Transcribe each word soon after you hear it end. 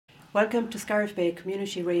Welcome to Scariff Bay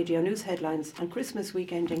Community Radio News Headlines on Christmas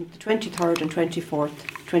week ending the 23rd and 24th,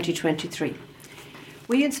 2023.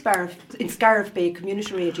 We in Scariff Bay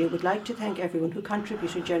Community Radio would like to thank everyone who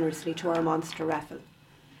contributed generously to our Monster raffle.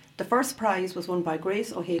 The first prize was won by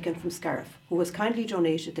Grace O'Hagan from Scariff, who has kindly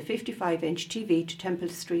donated the 55-inch TV to Temple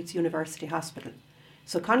Street's University Hospital.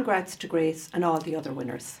 So congrats to Grace and all the other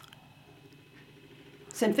winners.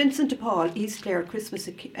 St Vincent de Paul East Clare Christmas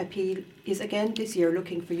Appeal is again this year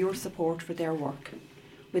looking for your support for their work.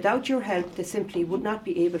 Without your help, they simply would not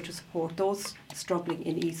be able to support those struggling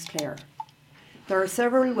in East Clare. There are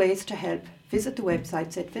several ways to help. Visit the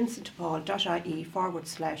website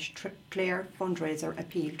stvincentdepaul.ie/Clare Fundraiser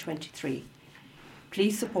Appeal 23.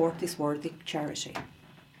 Please support this worthy charity.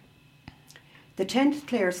 The 10th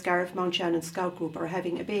Clare Scariff Mount Shannon Scout Group are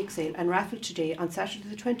having a bake sale and raffle today on Saturday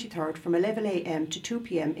the 23rd from 11 a.m. to 2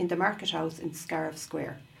 p.m. in the Market House in Scariff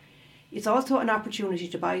Square. It's also an opportunity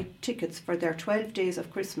to buy tickets for their 12 Days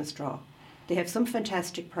of Christmas draw. They have some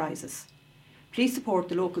fantastic prizes. Please support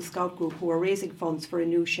the local Scout Group who are raising funds for a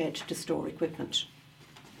new shed to store equipment.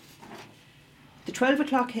 The 12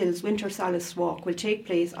 O'Clock Hills Winter Solace Walk will take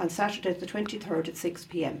place on Saturday the 23rd at 6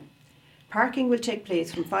 p.m. Parking will take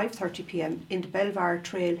place from 5:30 p.m. in the Belvar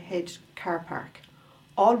Trailhead car park.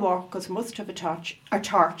 All walkers must have a torch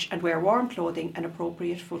and wear warm clothing and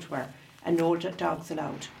appropriate footwear, and no dogs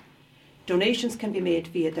allowed. Donations can be made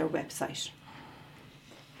via their website.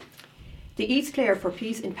 The East Clare for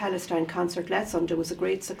Peace in Palestine concert last Sunday was a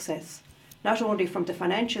great success, not only from the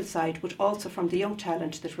financial side but also from the young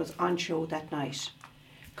talent that was on show that night.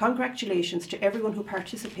 Congratulations to everyone who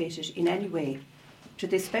participated in any way to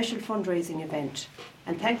this special fundraising event,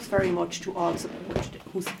 and thanks very much to all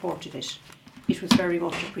who supported it. It was very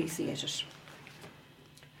much appreciated.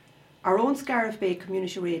 Our own Scariff Bay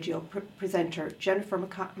Community Radio presenter Jennifer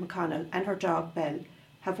McConnell and her dog Belle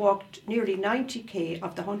have walked nearly 90k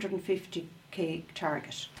of the 150k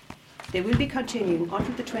target. They will be continuing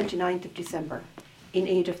until the 29th of December in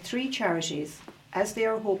aid of 3 charities, as they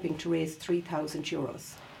are hoping to raise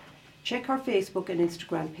 €3,000. Check our Facebook and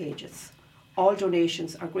Instagram pages. All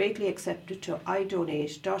donations are greatly accepted to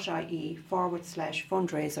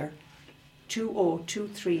idonate.ie/fundraiser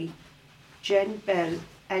 2023 Jen Bell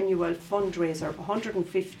Annual Fundraiser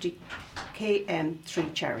 150km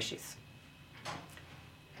 3 charities.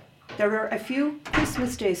 There are a few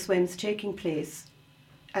Christmas Day swims taking place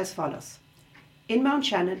as follows. In Mount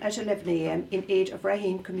Shannon at 11 a.m. in aid of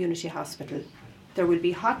Raheen Community Hospital, there will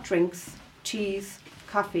be hot drinks, teas,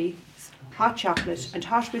 coffee, hot chocolate and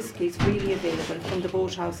hot whiskies freely available from the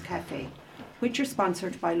Boathouse Cafe, which are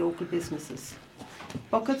sponsored by local businesses.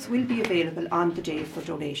 Buckets will be available on the day for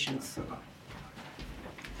donations.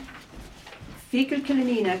 Fecal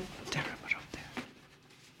Killanena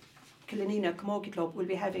Camogie Club will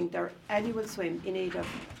be having their annual swim in aid of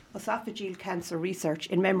esophageal cancer research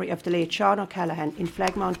in memory of the late Sean O'Callaghan in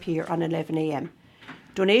Flagmount Pier on 11 a.m.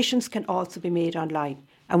 Donations can also be made online,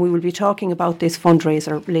 and we will be talking about this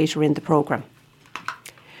fundraiser later in the programme.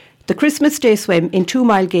 The Christmas Day swim in 2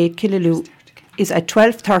 Mile Gate, Killaloe is at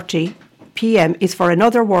 12:30 p.m. is for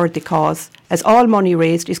another worthy cause, as all money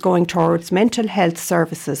raised is going towards mental health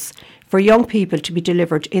services for young people to be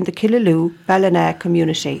delivered in the Killaloe, Ballina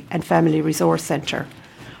Community and Family Resource Centre.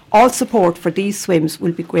 All support for these swims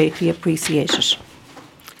will be greatly appreciated.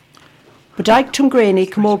 Bodyke Tungraney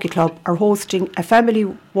Camogie Club are hosting a family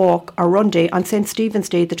walk or run day on St Stephen's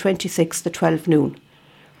Day the 26th at 12 noon.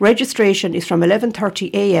 Registration is from 11:30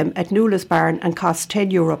 a.m. at Newla's Barn and costs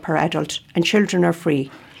 €10 per adult, and children are free.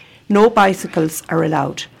 No bicycles are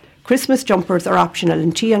allowed. Christmas jumpers are optional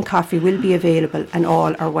and tea and coffee will be available, and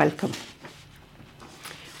all are welcome.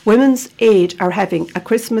 Women's Aid are having a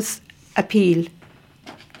Christmas appeal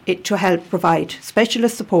to help provide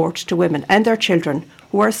specialist support to women and their children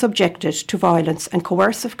who are subjected to violence and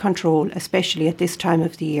coercive control, especially at this time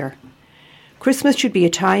of the year. Christmas should be a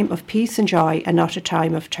time of peace and joy and not a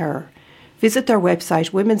time of terror. Visit their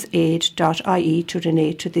website womensaid.ie to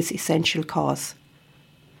donate to this essential cause.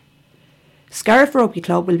 Scariff Rugby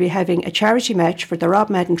Club will be having a charity match for the Rob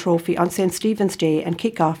Madden Trophy on St Stephen's Day, and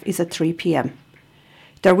kick-off is at 3 p.m.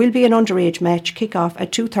 There will be an underage match kick-off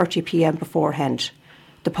at 2:30 p.m. beforehand.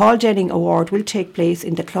 The Paul Denning Award will take place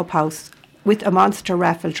in the clubhouse with a monster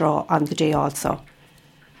raffle draw on the day also.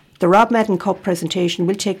 The Rob Madden Cup presentation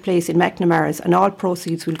will take place in McNamara's, and all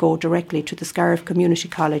proceeds will go directly to the Scariff Community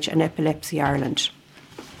College and Epilepsy Ireland.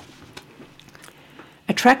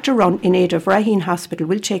 A tractor run in aid of Raheen Hospital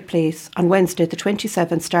will take place on Wednesday the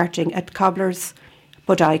 27th, starting at Cobbler's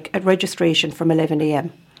Bodyke at registration from 11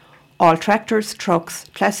 a.m. All tractors, trucks,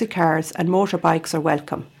 classic cars and motorbikes are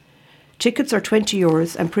welcome. Tickets are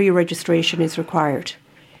 €20 and pre-registration is required.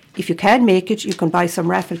 If you can make it, you can buy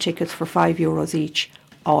some raffle tickets for €5 each.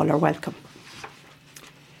 All are welcome.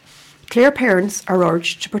 Clare parents are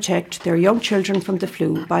urged to protect their young children from the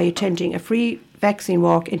flu by attending a free vaccine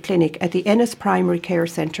walk-in clinic at the Ennis Primary Care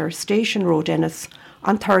Centre, Station Road, Ennis,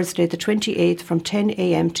 on Thursday the 28th from 10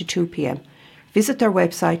 a.m. to 2 p.m. Visit their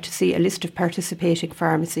website to see a list of participating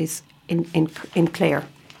pharmacies in Clare.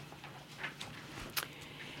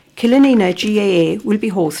 Killanena GAA will be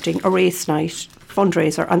hosting a race night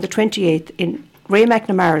fundraiser on the 28th in Ray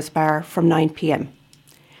McNamara's bar from 9 p.m.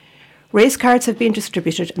 Race cards have been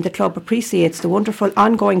distributed and the club appreciates the wonderful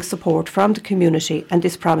ongoing support from the community, and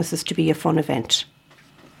this promises to be a fun event.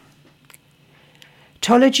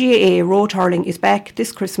 Tulla GAA road hurling is back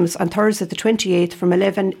this Christmas on Thursday the 28th from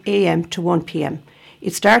 11 a.m. to 1 p.m.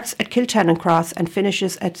 It starts at Kiltannon Cross and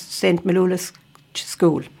finishes at St Malula's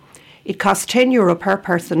School. It costs €10 per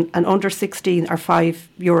person and under 16 are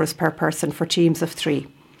 €5 per person for teams of 3.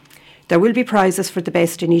 There will be prizes for the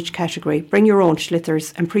best in each category. Bring your own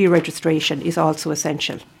schlitters and pre-registration is also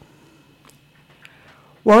essential.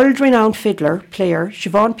 World-renowned fiddler player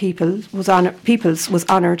Siobhan Peoples was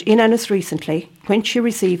honoured in Ennis recently when she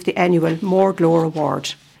received the annual More Gloire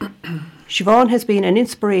Award. Siobhan has been an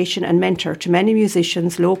inspiration and mentor to many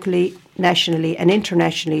musicians locally, nationally and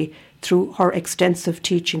internationally through her extensive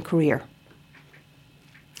teaching career.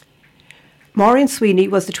 Maureen Sweeney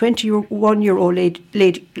was the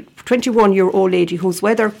 21-year-old lady whose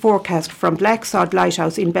weather forecast from Blacksod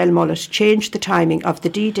Lighthouse in Belmullet changed the timing of the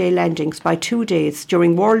D-Day landings by 2 days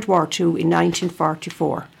during World War II in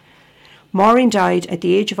 1944. Maureen died at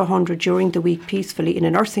the age of 100 during the week peacefully in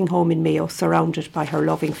a nursing home in Mayo, surrounded by her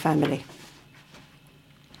loving family.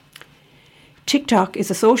 TikTok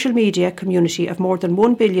is a social media community of more than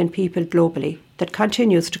 1 billion people globally that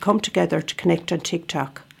continues to come together to connect on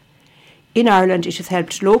TikTok. In Ireland, it has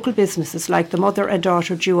helped local businesses like the mother and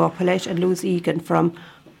daughter duo Paulette and Luz Egan from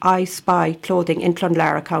I Spy Clothing in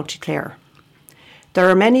Clonlara, County Clare. There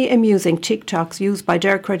are many amusing TikToks used by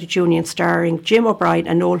Dare Credit Union starring Jim O'Brien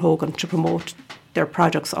and Noel Hogan to promote their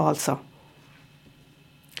products also.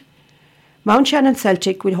 Mount Shannon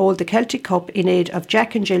Celtic will hold the Celtic Cup in aid of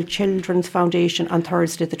Jack and Jill Children's Foundation on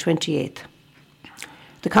Thursday the 28th.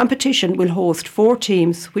 The competition will host 4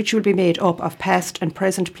 teams which will be made up of past and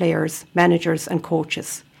present players, managers and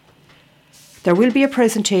coaches. There will be a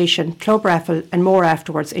presentation, club raffle and more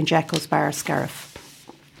afterwards in Jacko's Bar, Scariff.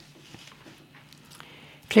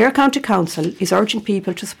 Clare County Council is urging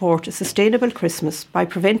people to support a sustainable Christmas by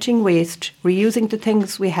preventing waste, reusing the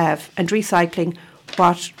things we have and recycling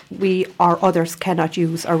what we or others cannot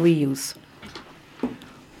use or reuse.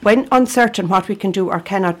 When uncertain what we can do or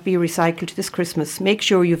cannot be recycled this Christmas, make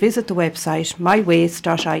sure you visit the website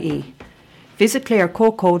mywaste.ie. Visit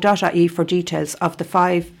clarecoco.ie for details of the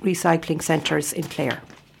 5 recycling centres in Clare.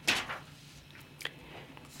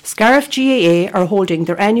 Scariff GAA are holding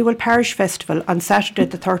their annual parish festival on Saturday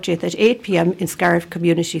the 30th at 8 p.m. in Scariff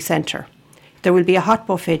Community Centre. There will be a hot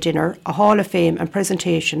buffet dinner, a Hall of Fame and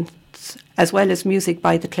presentations, as well as music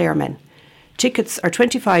by the Claremen. Tickets are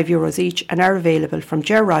 €25 each and are available from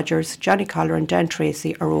Ger Rogers, Johnny Collar and Dan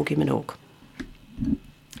Tracy or Ogie Minogue.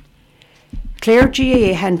 Clare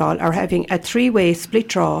GAA Handball are having a 3-way split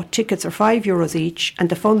draw. Tickets are €5 each and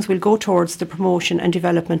the funds will go towards the promotion and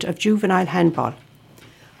development of juvenile handball.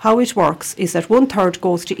 How it works is that 1/3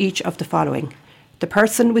 goes to each of the following: the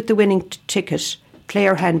person with the winning ticket,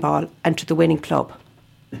 Clare Handball, and to the winning club.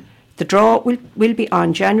 The draw will be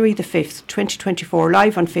on January the 5th, 2024,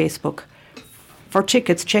 live on Facebook. For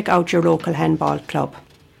tickets, check out your local handball club.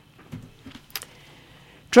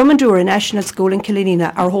 Drummondura National School in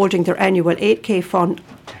Killanena are holding their annual 8K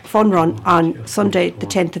fun run on Sunday the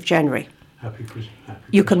 10th of January.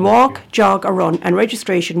 You can walk, jog or run and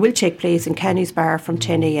registration will take place in Canny's Bar from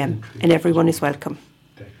 10 a.m. and everyone is welcome.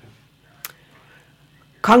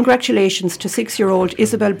 Congratulations to 6-year-old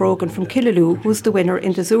Isabel Brogan from Killaloe, who is the winner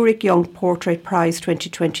in the Zurich Young Portrait Prize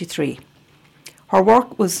 2023. Her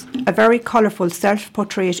work was a very colourful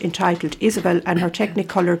self-portrait entitled Isabel and Her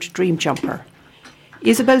Technicoloured Dream Jumper.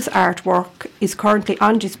 Isabel's artwork is currently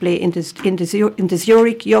on display in the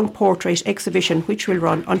Zurich Young Portrait exhibition, which will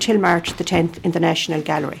run until March the 10th in the National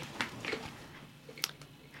Gallery.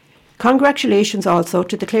 Congratulations also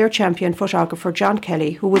to the Clare champion photographer John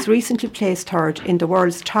Kelly, who was recently placed 3rd in the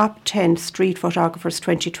world's top 10 street photographers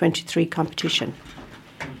 2023 competition.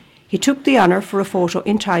 He took the honour for a photo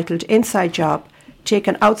entitled Inside Job,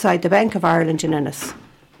 taken outside the Bank of Ireland in Ennis.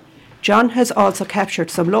 John has also captured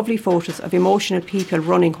some lovely photos of emotional people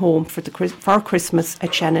running home for Christmas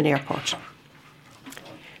at Shannon Airport.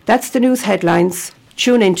 That's the news headlines.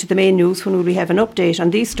 Tune in to the main news when we have an update on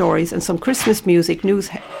these stories and some Christmas music.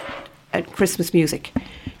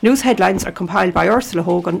 News headlines are compiled by Ursula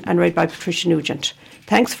Hogan and read by Patricia Nugent.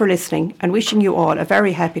 Thanks for listening and wishing you all a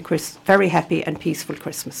very happy and peaceful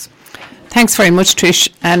Christmas. Thanks very much, Trish.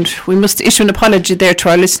 And we must issue an apology there to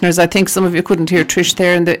our listeners. I think some of you couldn't hear Trish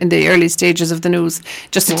there in the early stages of the news.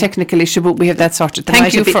 Just a technical issue, but we have that sorted. There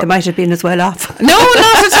might have been as well off. No,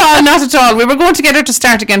 not at all. We were going to get her to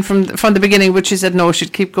start again from the beginning, but she said no,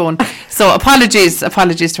 she'd keep going. So apologies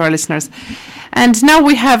to our listeners. And now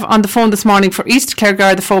we have on the phone this morning for East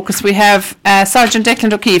Clare the Focus, we have Sergeant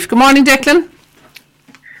Declan O'Keefe. Good morning, Declan.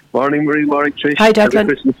 Morning, Marie. Morning, Trish. Hi, Declan. Happy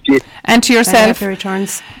Christmas to you. And to yourself. Happy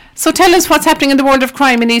returns. So tell us what's happening in the world of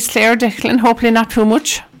crime in East Clare, Declan. Hopefully not too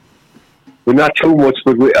much. Well, not too much,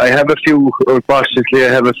 but I have a few, unfortunately,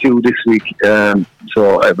 this week.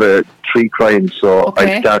 So I have 3 crimes. So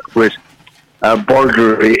okay. I start with a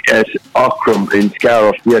burglary at Ockram in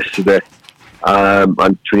Scariff yesterday on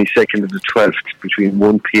 22nd of the 12th between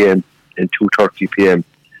 1 p.m. and 2:30 p.m.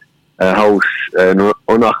 An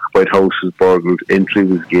unoccupied house was burgled, entry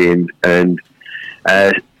was gained, and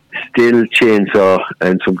steel chainsaw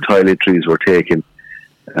and some toiletries were taken.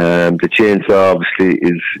 The chainsaw obviously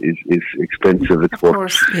is expensive. It's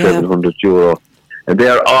worth €700, and they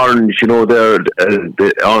are orange. They're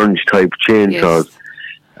the orange type chainsaws.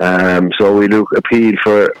 Yes. So we appeal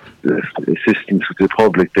for assistance with the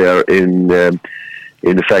public there in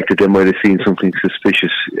the fact that they might have seen something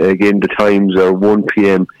suspicious. Again, the times are 1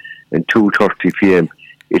 p.m. and 2:30 p.m.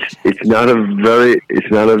 It's not a very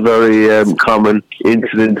common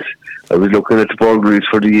incident. I was looking at the burglaries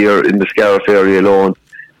for the year in the Scariff area alone,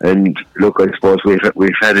 and look, I suppose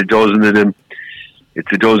we've had a dozen of them.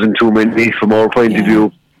 It's a dozen too many from our point of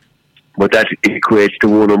view, but that equates to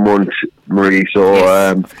one a month, Marie. So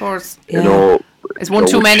of course, it's one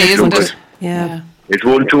too many, isn't it? Yeah, it's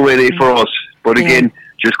one too many for us. But again,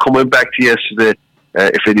 just coming back to yesterday.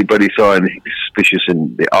 If anybody saw anything suspicious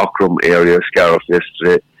in the Ockram area, Scariff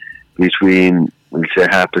yesterday, between say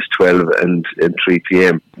 12:30 and 3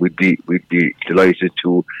 p.m., we'd be delighted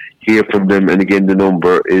to hear from them. And again, the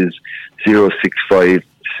number is 065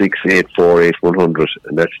 684 8100,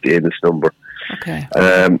 and that's the Ennis number. Okay.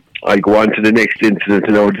 I'll go on to the next incident.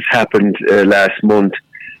 This happened last month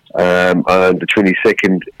on the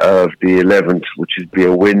 22nd of the 11th, which would be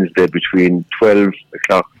a Wednesday between 12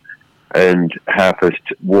 o'clock and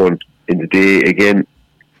 1:30 in the day. Again,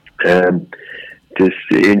 this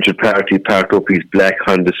injured party parked up his black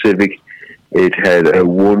Honda Civic. It had a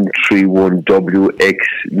 131WX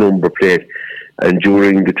number plate, and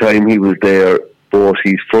during the time he was there, both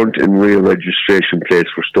his front and rear registration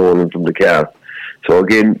plates were stolen from the car. So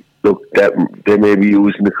again, look, that they may be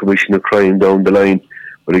using the commission of crime down the line.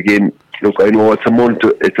 But again, look, I know it's a month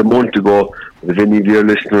ago. But if any of your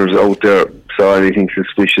listeners out there saw anything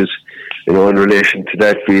suspicious, in relation to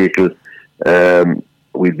that vehicle,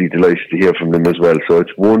 we'd be delighted to hear from them as well. So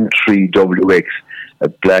it's 13WX, a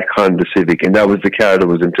black Honda Civic, and that was the car that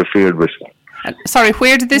was interfered with. Sorry,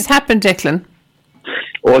 where did this happen, Declan?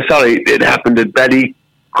 Oh, sorry, it happened at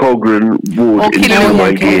Ballycogran Wood in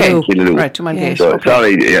Killaloo. Right, to my gate. So,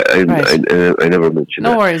 sorry, I never mentioned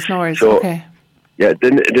that. No worries. So, okay. Yeah,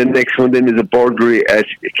 then the next one then is a burglary at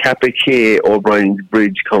Kappa K, O'Brien's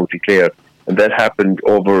Bridge, County Clare. And that happened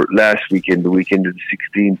over last weekend, the weekend of the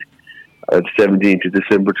 17th of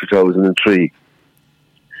December 2003.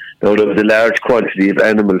 Now, there was a large quantity of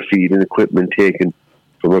animal feed and equipment taken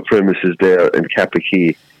from a premises there in Kappa.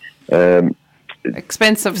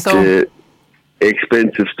 Expensive stuff.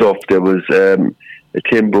 There was a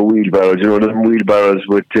timber wheelbarrow. Them wheelbarrows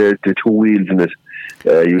with the 2 wheels in it.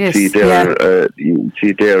 You'd see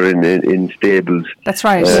it there in stables. That's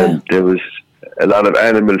right. There was a lot of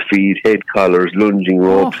animal feed, head collars, lunging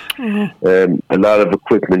ropes, a lot of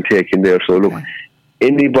equipment taken there. So look,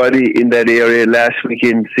 anybody in that area last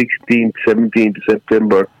weekend, 16th, 17th of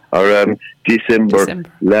September, or December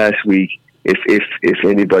last week, if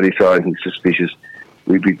anybody saw anything suspicious,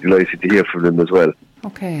 we'd be delighted to hear from them as well.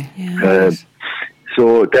 Okay.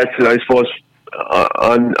 So that's, I suppose,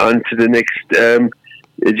 on to the next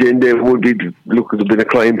agenda would be, look, there's been a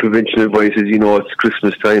crime prevention advice. As you know, it's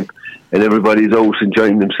Christmas time and everybody's out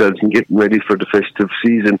enjoying themselves and getting ready for the festive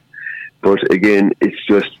season. But again, it's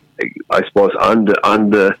just, I suppose, on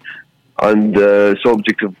the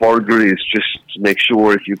subject of burglary, it's just to make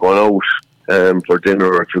sure if you're going out for dinner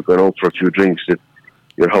or if you're going out for a few drinks that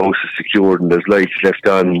your house is secured and there's lights left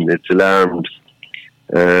on and it's alarmed.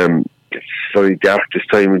 It's very dark this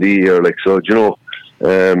time of the year, make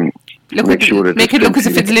it look as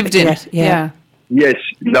if it's lived in. Yeah. Yes,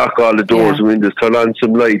 lock all the doors and windows, turn on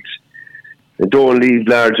some lights. and don't leave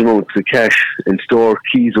large amounts of cash and store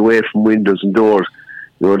keys away from windows and doors.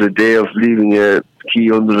 You know, the day of leaving a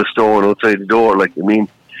key under the stone outside the door, like, I mean,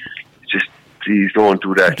 just please don't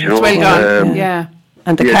do that. You know, well gone. Yeah.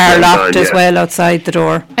 And the car locked as well outside the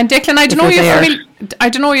door. And Declan, I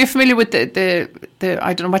don't know you're familiar with the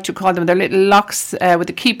I don't know what you call them. They're little locks with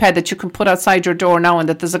a keypad that you can put outside your door now, and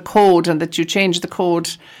that there's a code, and that you change the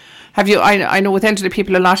code. Have you? I know with elderly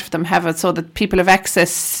people, a lot of them have it, so that people have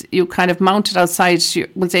access. You kind of mount it outside,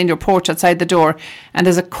 we'll say in your porch outside the door, and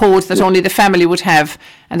there's a code that only the family would have,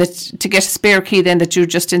 and that to get a spare key, then that you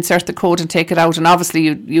just insert the code and take it out, and obviously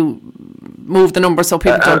you move the number so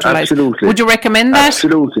people don't realise. Absolutely. Would you recommend that?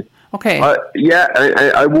 Absolutely. Okay. Yeah,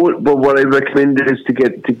 I would, but what I recommend is to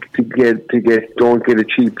get don't get a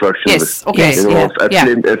cheap version of it. Yes. Okay. You know,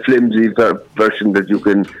 a flimsy version that you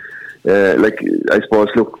can. Like, I suppose,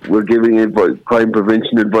 look, we're giving crime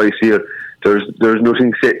prevention advice here. There's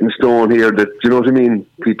nothing set in stone here that, you know what I mean,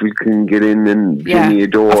 people can get in and give me a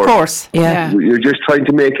door. Of course. Yeah. You're just trying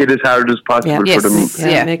to make it as hard as possible for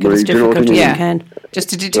them. Make it as difficult as you can. Just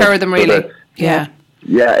to deter them, really. Yeah,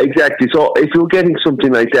 exactly. So if you're getting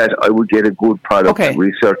something like that, I would get a good product,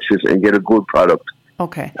 research it and get a good product.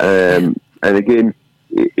 Okay. And again,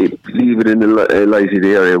 leave it in a lighted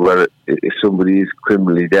area where if somebody is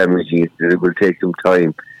criminally damaging it, it will take them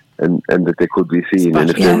time and that they could be seen. And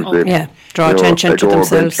if draw attention to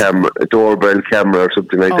themselves. A doorbell camera or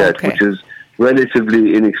something like that, which is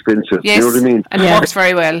relatively inexpensive. Yes. You know what I mean? And it works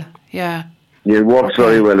very well. Yeah. Yeah, it works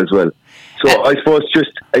very well as well. So I suppose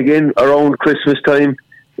just, again, around Christmas time,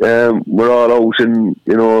 we're all out and,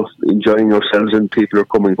 you know, enjoying ourselves, and people are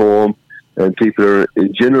coming home and people are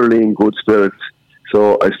generally in good spirits.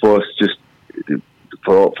 So I suppose just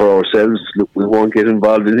for ourselves, look, we won't get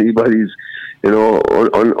involved in anybody's, you know,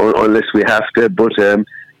 unless we have to. But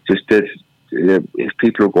just that if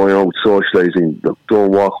people are going out socialising, look,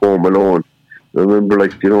 don't walk home alone. Remember,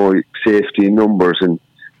 like, you know, safety in numbers, and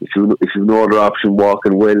if you know other option, walk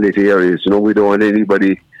in well-lit areas. You know, we don't want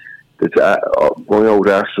anybody that's going out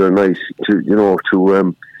after a night to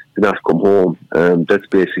not come home. That's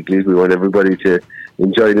basically it. We want everybody to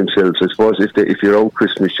enjoy themselves. I suppose if you're out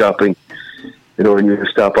Christmas shopping, you know, and you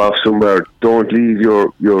stop off somewhere, don't leave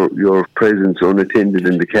your presents unattended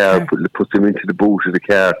in the car. Put them into the boot of the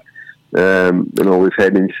car. You know, we've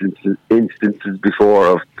had instances before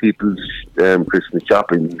of people's Christmas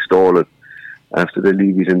shopping being stolen after they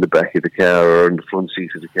leave it in the back of the car or in the front seat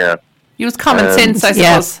of the car. Use common sense, I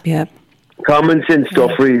suppose. Yeah. Common sense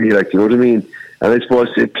stuff, really, like, you know what I mean? And I suppose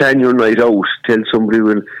plan your night out. Tell somebody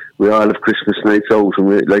we all have Christmas nights out, and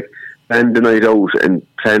we plan the night out and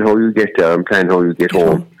plan how you get there and plan how you get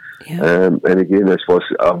home. Yeah. And again, I suppose,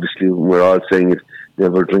 obviously, we're all saying it,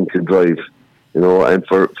 never drink and drive, you know. And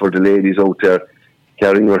for the ladies out there,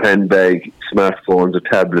 carrying your handbag, smartphones or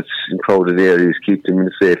tablets in crowded areas, keep them in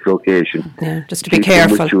a safe location. Yeah, just to be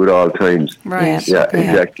careful. Them with you at all times. Right. Yeah,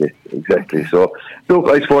 exactly. So, look,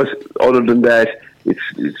 I suppose, other than that, it's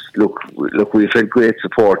look, we've had great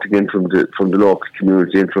support again from the local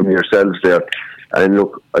community and from yourselves there. And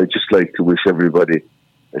look, I'd just like to wish everybody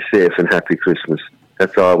a safe and happy Christmas.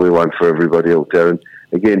 That's all we want for everybody out there. And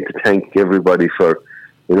again, to thank everybody for,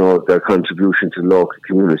 you know, their contribution to the local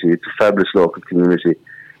community. It's a fabulous local community.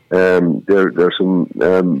 There are some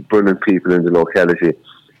brilliant people in the locality,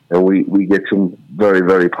 and we get some very,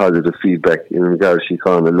 very positive feedback in regards to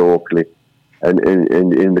Chronicle locally and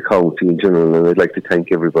in the county in general, and I'd like to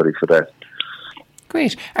thank everybody for that.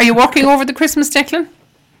 Great. Are you working over the Christmas, Declan?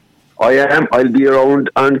 I am. I'll be around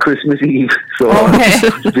on Christmas Eve, so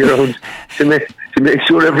I'll be around to make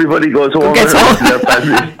sure everybody goes home. Gets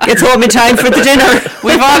home in time for the dinner.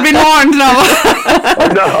 We've all been warned now.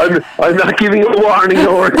 I'm not giving a warning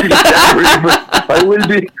or but I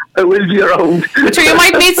will be around. But you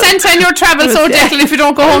might meet Santa in your travels, so Declan, if you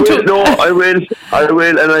don't go home too. No, I will,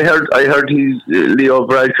 and I heard Leo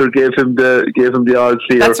Bradford gave him the all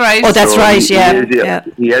clear. That's right. Oh, that's right. Yeah.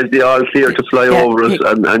 He has the all clear to fly over us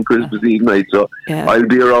on Christmas Eve night, so I'll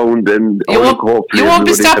be around, and you won't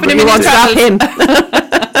be stopping him. You won't stop him.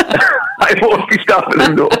 I won't be stopping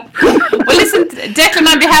him, no. Well, listen, Declan,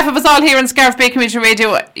 on behalf of us all here in Scariff Bay Community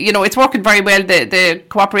Radio, you know, it's working very well, the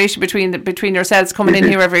cooperation between yourselves coming in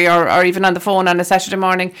here or even on the phone on a Saturday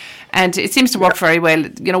morning, and it seems to work very well.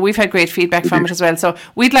 You know, we've had great feedback from it as well, so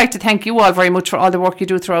we'd like to thank you all very much for all the work you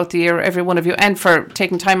do throughout the year, every one of you, and for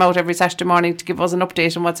taking time out every Saturday morning to give us an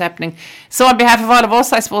update on what's happening. So on behalf of all of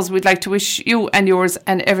us, I suppose we'd like to wish you and yours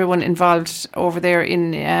and everyone involved over there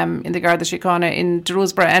in the Garda Síochána, in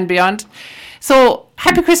Dhrúsbara and beyond. So,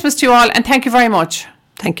 happy Christmas to you all, and thank you very much.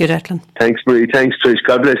 Thank you, Declan. Thanks, Marie. Thanks, Trish.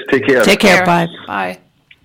 God bless. Take care. Take care. Bye. Bye.